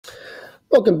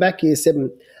Welcome back, Year 7.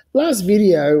 Last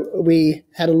video, we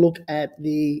had a look at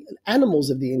the animals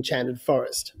of the Enchanted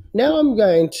Forest. Now I'm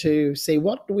going to see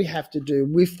what do we have to do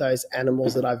with those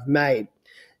animals that I've made.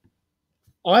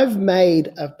 I've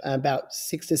made about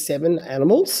 6 or 7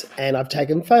 animals, and I've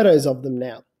taken photos of them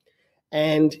now.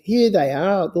 And here they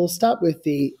are. We'll start with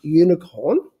the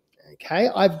unicorn. Okay,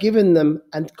 I've given them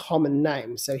a common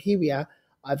name. So here we are.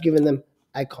 I've given them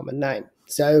a common name.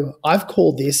 So I've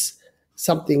called this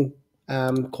something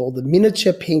called the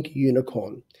miniature pink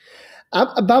unicorn.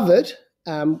 Up above it,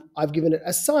 I've given it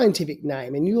a scientific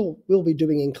name, and we'll be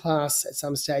doing in class at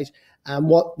some stage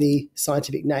what the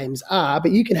scientific names are,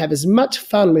 but you can have as much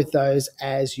fun with those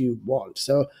as you want.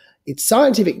 So its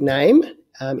scientific name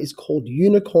is called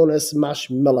Unicornus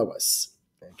marshmallowus.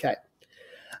 Okay.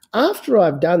 After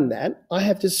I've done that, I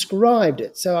have described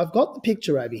it. So I've got the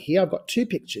picture over here. I've got 2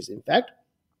 pictures, in fact.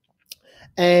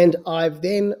 And I've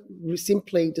then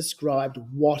simply described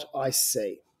what I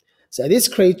see. So this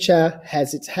creature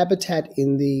has its habitat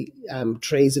in the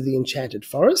trees of the Enchanted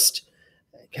Forest.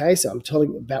 Okay, so I'm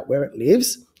telling you about where it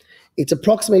lives. It's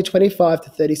approximately 25 to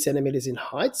 30 centimeters in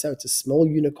height, so it's a small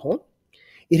unicorn.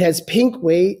 It has pink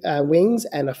wings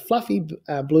and a fluffy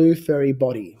blue furry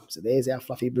body. So there's our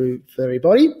fluffy blue furry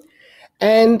body.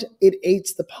 And it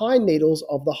eats the pine needles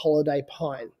of the holiday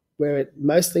pine, where it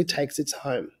mostly takes its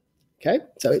home. Okay,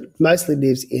 so it mostly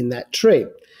lives in that tree.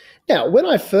 Now, when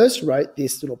I first wrote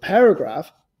this little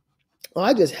paragraph,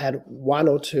 I just had 1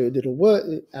 or 2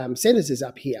 little sentences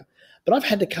up here. But I've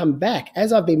had to come back.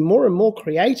 As I've been more and more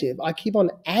creative, I keep on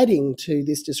adding to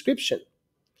this description.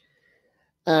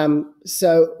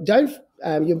 So don't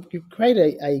you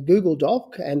create a Google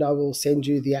Doc, and I will send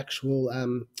you the actual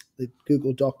the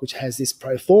Google Doc which has this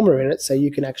pro forma in it, so you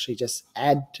can actually just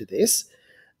add to this.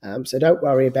 So don't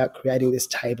worry about creating this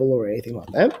table or anything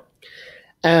like that.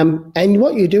 And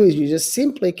what you do is you just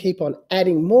simply keep on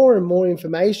adding more and more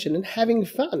information and having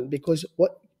fun, because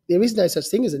there is no such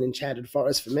thing as an enchanted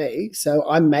forest for me, so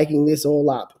I'm making this all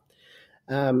up.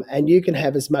 And you can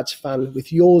have as much fun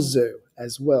with your zoo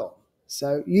as well.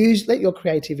 So let your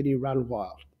creativity run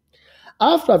wild.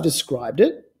 After I've described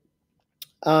it,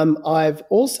 I've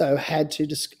also had to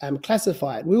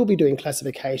classify it. We will be doing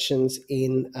classifications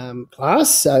in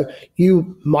class, so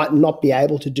you might not be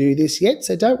able to do this yet,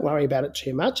 so don't worry about it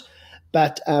too much.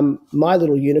 But my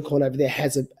little unicorn over there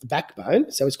has a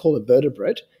backbone, so it's called a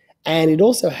vertebrate, and it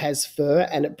also has fur,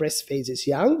 and it breastfeeds its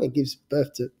young. It gives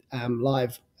birth to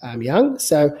live young,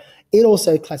 so it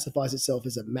also classifies itself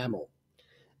as a mammal.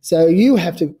 So you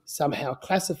have to somehow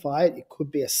classify it. It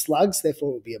could be a slug, so therefore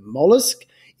it would be a mollusk.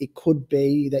 It could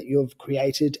be that you've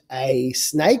created a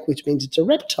snake, which means it's a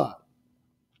reptile.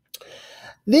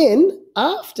 Then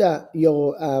after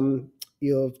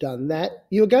you've done that,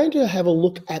 you're going to have a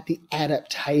look at the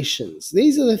adaptations.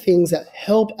 These are the things that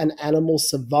help an animal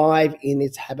survive in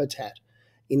its habitat,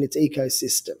 in its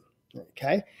ecosystem.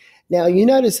 Okay. Now, you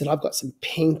notice that I've got some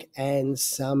pink and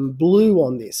some blue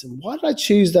on this. And why did I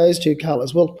choose those 2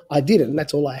 colors? Well, I didn't.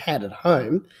 That's all I had at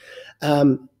home.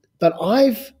 But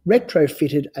I've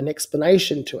retrofitted an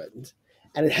explanation to it,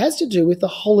 and it has to do with the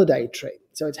holiday tree.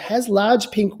 So it has large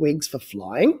pink wings for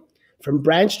flying from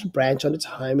branch to branch on its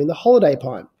home in the holiday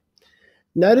pine.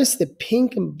 Notice the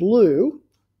pink and blue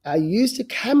are used to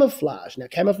camouflage. Now,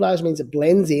 camouflage means it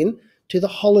blends in to the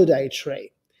holiday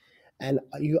tree. And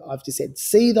I've just said,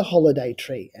 see the holiday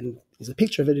tree, and there's a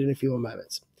picture of it in a few more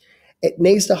moments. It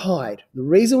needs to hide. The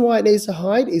reason why it needs to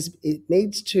hide is it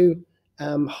needs to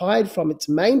hide from its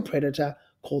main predator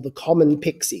called the common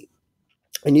pixie.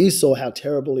 And you saw how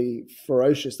terribly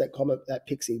ferocious that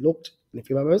pixie looked in a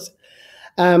few moments.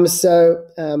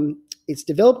 It's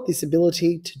developed this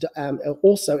ability to,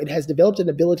 also it has developed an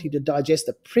ability to digest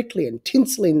the prickly and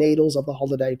tinsely needles of the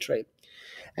holiday tree.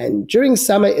 And during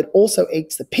summer, it also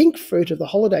eats the pink fruit of the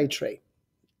holiday tree.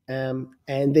 And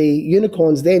the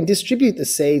unicorns then distribute the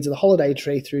seeds of the holiday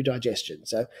tree through digestion.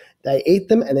 So they eat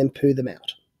them and then poo them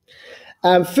out.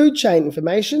 Food chain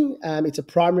information, it's a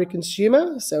primary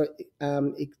consumer. So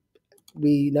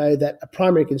we know that a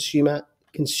primary consumer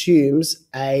consumes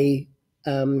a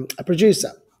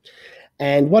producer.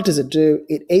 And what does it do?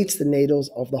 It eats the needles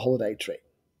of the holiday tree.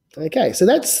 Okay, so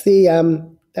that's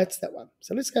that one.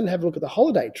 So let's go and have a look at the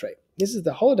holiday tree. This is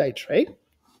the holiday tree.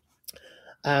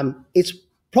 Its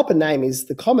proper name is,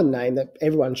 the common name that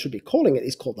everyone should be calling it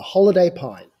is called the holiday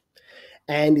pine.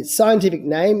 And its scientific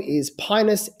name is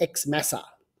Pinus ex massa.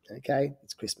 Okay,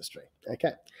 it's Christmas tree.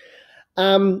 Okay.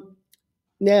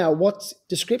 Now, what's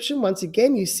description? Once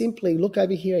again, you simply look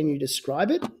over here and you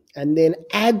describe it. and then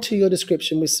add to your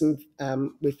description with some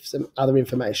other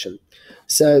information.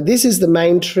 So this is the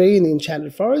main tree in the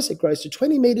Enchanted Forest. It grows to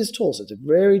 20 meters tall, so it's a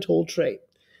very tall tree.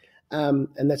 And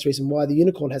that's the reason why the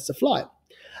unicorn has to fly.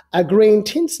 A green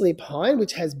tinsley pine,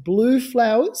 which has blue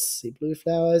flowers,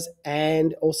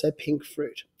 and also pink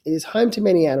fruit. It is home to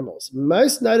many animals,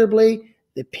 most notably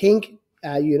the pink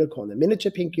unicorn, the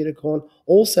miniature pink unicorn,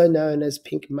 also known as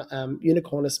pink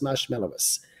Unicornus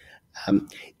marshmallowus.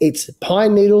 Its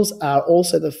pine needles are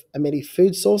also the many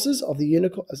food sources of the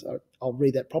unicorn. I'll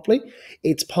read that properly.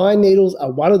 Its pine needles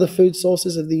are one of the food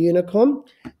sources of the unicorn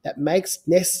that makes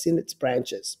nests in its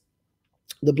branches.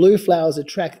 The blue flowers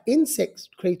attract insect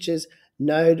creatures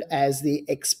known as the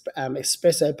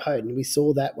espresso pode. We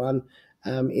saw that one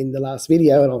in the last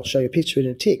video, and I'll show you a picture in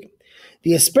a tick.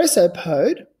 The espresso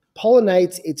pode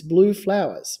pollinates its blue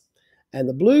flowers, and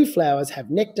the blue flowers have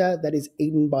nectar that is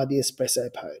eaten by the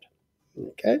espresso pode.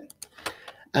 Okay.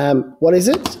 What is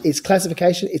it? Its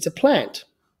classification, it's a plant.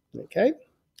 Okay.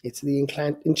 It's the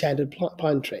enchanted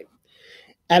pine tree.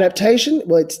 Adaptation,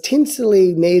 well, its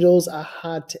tinsley needles are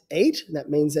hard to eat. That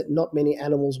means that not many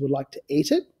animals would like to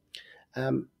eat it.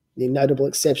 The notable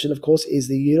exception, of course, is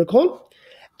the unicorn.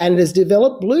 And it has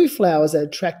developed blue flowers that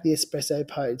attract the espresso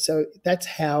pode. So that's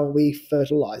how we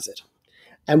fertilize it.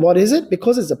 And what is it?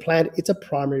 Because it's a plant, it's a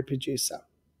primary producer.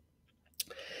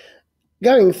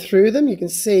 Going through them, you can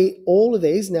see all of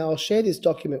these. Now, I'll share this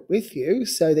document with you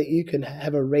so that you can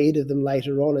have a read of them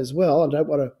later on as well. I don't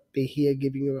want to be here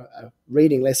giving you a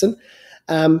reading lesson.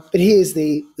 But here's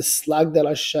the slug that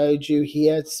I showed you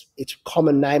here. It's a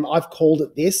common name. I've called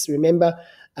it this. Remember,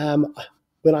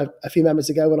 a few moments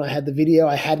ago when I had the video,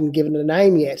 I hadn't given it a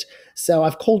name yet. So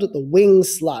I've called it the wing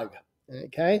slug.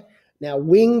 Okay. Now,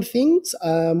 winged things,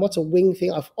 what's a winged thing?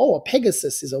 A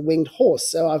Pegasus is a winged horse.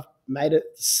 So I've made it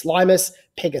Slimus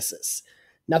pegasus.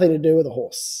 Nothing to do with a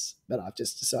horse, but I've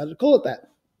just decided to call it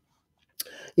that.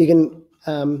 You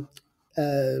can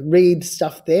read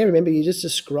stuff there. Remember, you just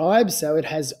described, so it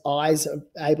has eyes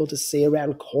able to see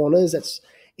around corners.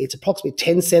 It's approximately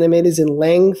 10 centimeters in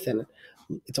length, and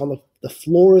it's on the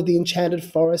floor of the Enchanted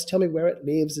Forest. Tell me where it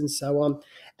lives and so on.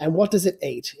 And what does it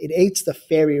eat? It eats the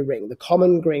fairy ring, the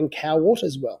common green cowwort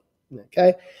as well.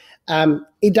 Okay.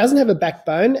 It doesn't have a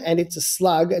backbone, and it's a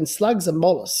slug, and slugs are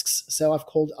mollusks. So I've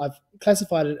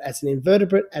classified it as an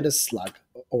invertebrate and a slug,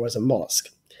 or as a mollusk.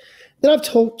 Then I've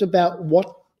talked about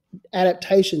what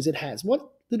adaptations it has. What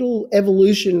little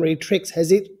evolutionary tricks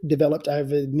has it developed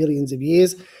over millions of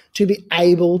years to be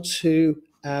able to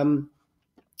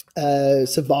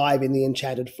survive in the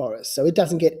Enchanted Forest, so it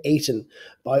doesn't get eaten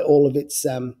by all of its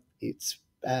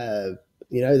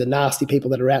the nasty people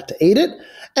that are out to eat it,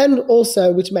 and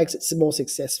also which makes it more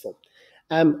successful.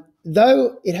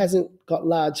 Though it has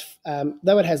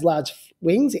large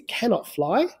wings, it cannot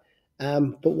fly.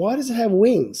 But why does it have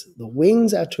wings? The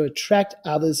wings are to attract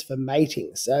others for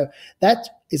mating. So that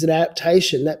is an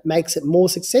adaptation that makes it more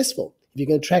successful. If you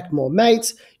can attract more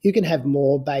mates, you can have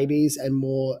more babies and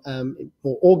more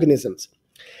organisms.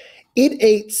 It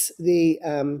eats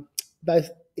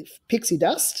both pixie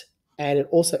dust, and it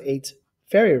also eats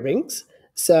fairy rings.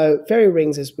 So fairy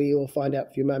rings, as we will find out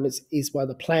in a few moments, is one of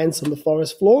the plants on the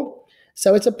forest floor.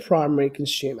 So it's a primary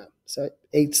consumer. So it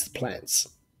eats the plants.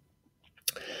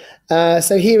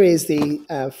 So here is the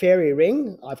fairy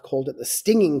ring. I've called it the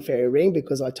stinging fairy ring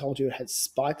because I told you it had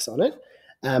spikes on it.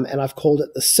 And I've called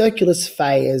it the Circulus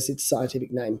fay as its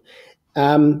scientific name.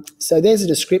 So there's a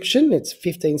description. It's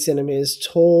 15 centimeters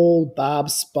tall,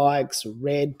 barbed spikes,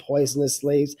 red, poisonous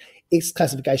leaves. Its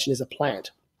classification is a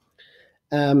plant.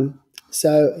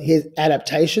 So here's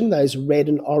adaptation. Those red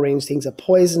and orange things are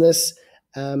poisonous.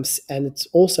 And it's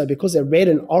also because they're red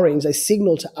and orange, they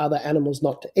signal to other animals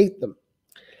not to eat them.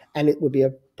 And it would be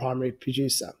a primary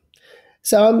producer.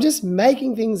 So I'm just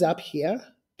making things up here,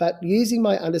 but using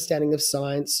my understanding of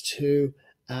science to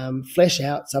flesh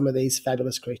out some of these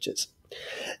fabulous creatures.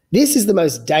 This is the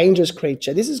most dangerous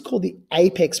creature. This is called the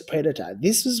apex predator.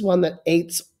 This is one that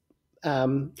eats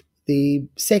the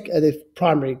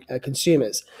primary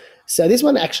consumers. So this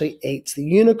one actually eats the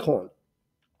unicorn.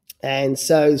 And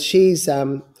so she's,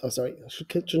 I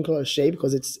shouldn't call her she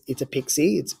because it's a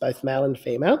pixie. It's both male and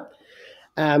female.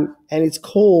 And its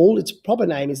proper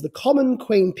name is the common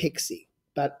queen pixie.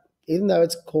 But even though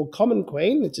it's called common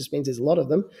queen, it just means there's a lot of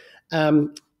them,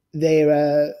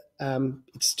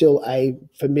 it's still a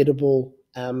formidable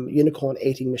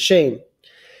unicorn-eating machine.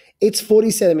 It's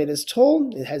 40 centimeters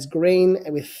tall. It has green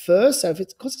and with fur. So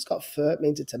because it's got fur, it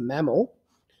means it's a mammal.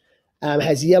 It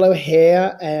has yellow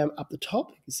hair up the top.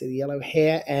 You can see the yellow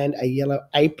hair and a yellow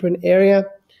apron area.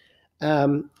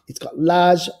 It's got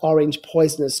large orange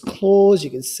poisonous claws. You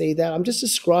can see that. I'm just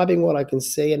describing what I can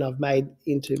see, and I've made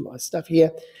into my stuff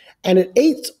here. And it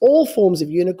eats all forms of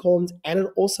unicorns, and it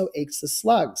also eats the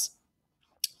slugs.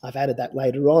 I've added that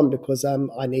later on because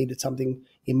I needed something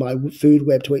in my food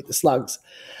web to eat the slugs.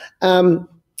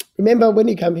 Remember, when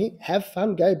you come here, have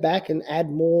fun, go back and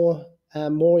add more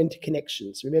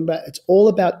interconnections. Remember, it's all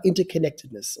about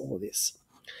interconnectedness, all of this.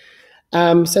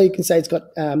 So you can say it's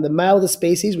got the male of the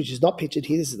species, which is not pictured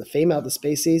here. This is the female of the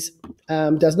species.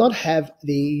 Does not have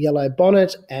the yellow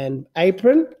bonnet and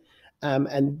apron,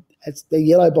 and it's the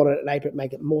yellow bonnet and apron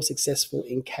make it more successful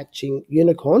in catching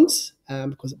unicorns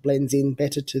because it blends in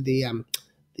better to the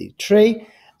tree.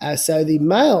 So the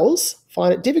males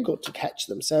find it difficult to catch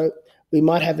them. So we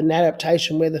might have an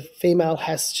adaptation where the female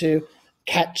has to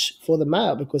catch for the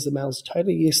male because the male's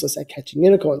totally useless at catching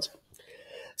unicorns.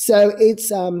 So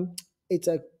it's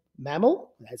a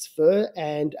mammal, it has fur,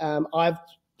 and I've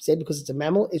said because it's a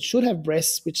mammal, it should have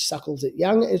breasts which suckles it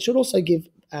young. It should also give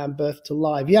birth to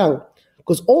live young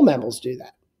because all mammals do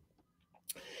that.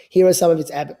 Here are some of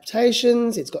its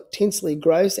adaptations. It's got tinsely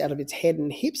growths out of its head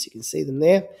and hips. You can see them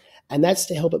there. And that's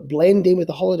to help it blend in with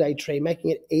the holiday tree, making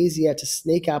it easier to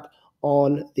sneak up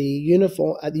on the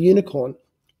unicorn.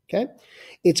 Okay,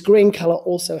 its green colour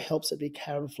also helps it be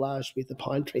camouflaged with the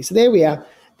pine tree. So there we are.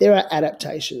 There are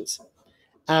adaptations.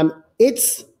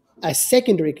 It's a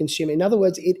secondary consumer. In other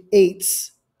words, it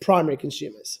eats primary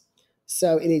consumers.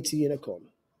 So it eats a unicorn.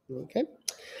 Okay.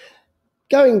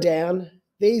 Going down,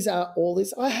 these are all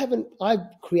this. I've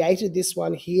created this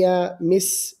one here.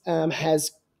 Miss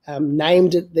has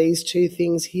named it these two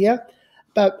things here,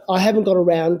 but I haven't got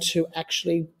around to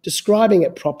actually describing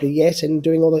it properly yet and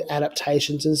doing all the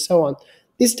adaptations and so on.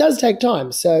 This does take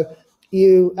time, so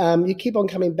you keep on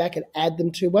coming back and add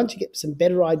them to. Once you get some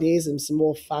better ideas and some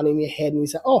more fun in your head, and you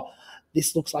say, oh,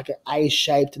 this looks like an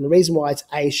A-shaped, and the reason why it's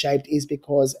A-shaped is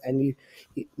because, and you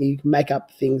make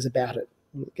up things about it.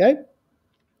 Okay.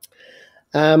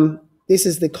 This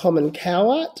is the common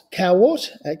cowwort.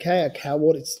 Okay, a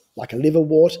cowwort. It's like a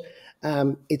liverwort.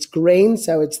 It's green,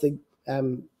 so it's the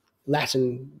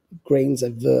Latin greens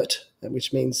are vert,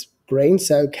 which means green.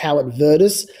 So cowwort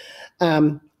verdus.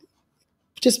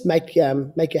 Just make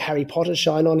your Harry Potter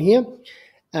shine on here.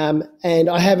 And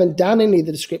I haven't done any of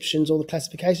the descriptions or the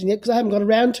classification yet because I haven't got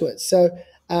around to it. So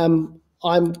I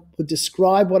would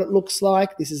describe what it looks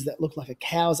like. This is that look like a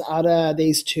cow's udder.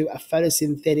 These two are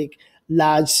photosynthetic,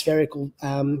 large spherical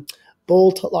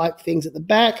ball-like things at the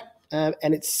back,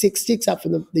 and it sticks up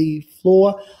from the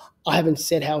floor. I haven't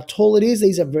said how tall it is.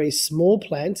 These are very small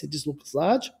plants. It just looks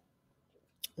large.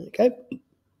 Okay.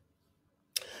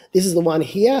 This is the one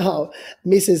here. Oh,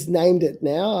 Miss has named it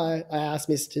now. I asked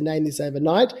Miss to name this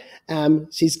overnight.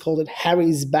 She's called it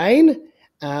Harry's Bane.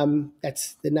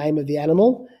 That's the name of the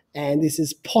animal. And this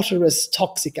is Potterus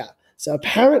toxica. So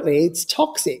apparently it's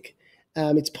toxic.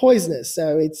 It's poisonous.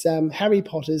 So it's Harry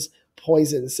Potter's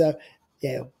poison. So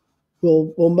yeah,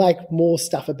 we'll make more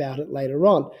stuff about it later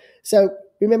on. So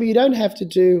remember, you don't have to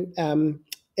do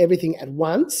everything at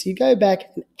once. You go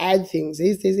back and add things.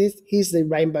 Here's the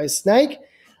rainbow snake.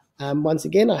 Once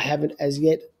again, I haven't as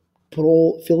yet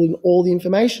filled in all the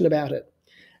information about it.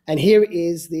 And here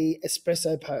is the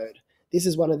espresso pod. This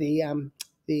is one of the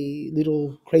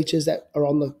little creatures that are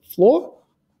on the floor.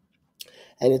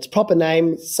 And its proper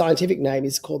name, scientific name,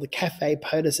 is called the Cafe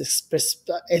Podus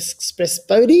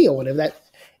espressodi, or whatever that,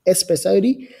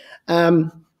 espressodi.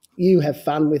 You have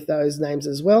fun with those names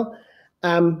as well.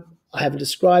 I haven't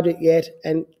described it yet,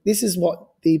 and this is what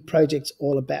the project's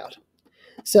all about.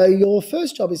 So your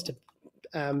first job is to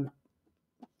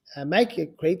make your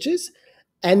creatures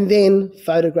and then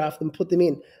photograph them, put them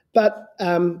in. But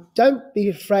don't be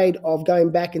afraid of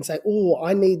going back and say, oh,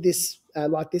 I need this,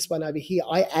 like this one over here.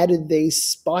 I added these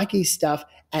spiky stuff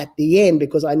at the end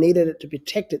because I needed it to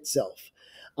protect itself.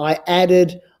 I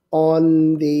added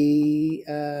on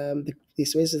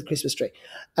this is the Christmas tree.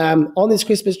 On this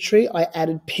Christmas tree, I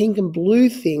added pink and blue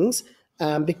things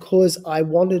because I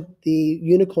wanted the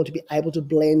unicorn to be able to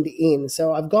blend in.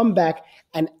 So I've gone back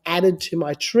and added to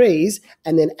my trees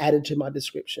and then added to my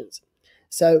descriptions.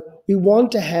 So we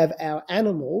want to have our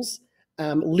animals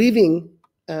living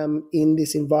in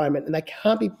this environment, and they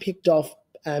can't be picked off,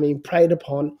 preyed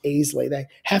upon easily. They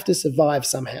have to survive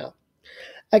somehow.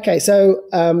 Okay, so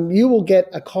you will get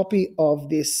a copy of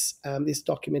this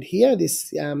document here,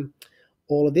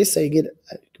 all of this, so you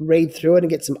read through it and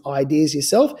get some ideas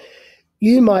yourself.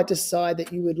 You might decide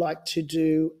that you would like to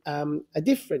do a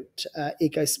different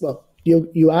ecosystem. Well,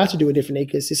 you are to do a different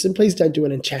ecosystem. Please don't do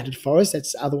an enchanted forest.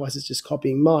 Otherwise it's just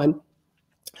copying mine.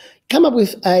 Come up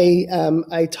with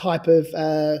a type of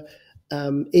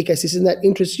ecosystem that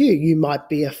interests you. You might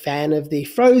be a fan of the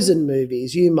Frozen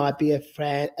movies. You might be a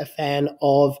fan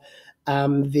of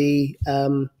the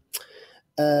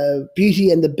Beauty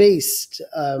and the Beast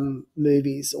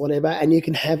movies or whatever, and you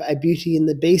can have a Beauty and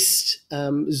the Beast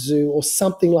zoo or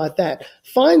something like that.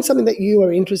 Find something that you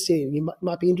are interested in. You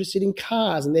might be interested in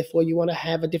cars, and therefore you want to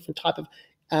have a different type of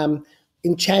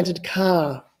enchanted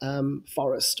car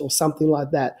forest or something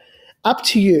like that. Up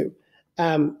to you.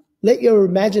 Let your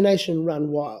imagination run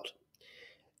wild.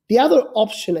 The other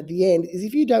option at the end is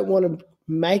if you don't want to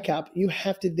make up, you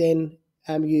have to then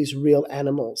use real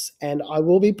animals. And I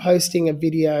will be posting a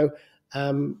video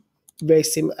very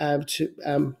similar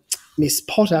to Miss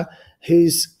Potter,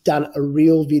 who's done a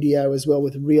real video as well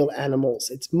with real animals.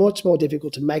 It's much more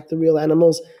difficult to make the real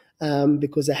animals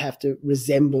because they have to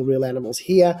resemble real animals.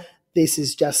 Here, this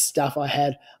is just stuff I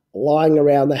had lying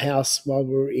around the house while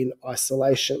we were in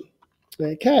isolation.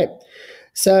 Okay,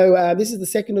 so this is the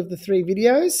second of the 3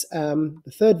 videos.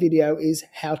 The third video is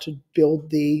how to build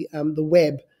the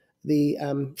web,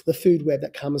 the food web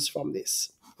that comes from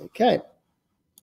this. Okay.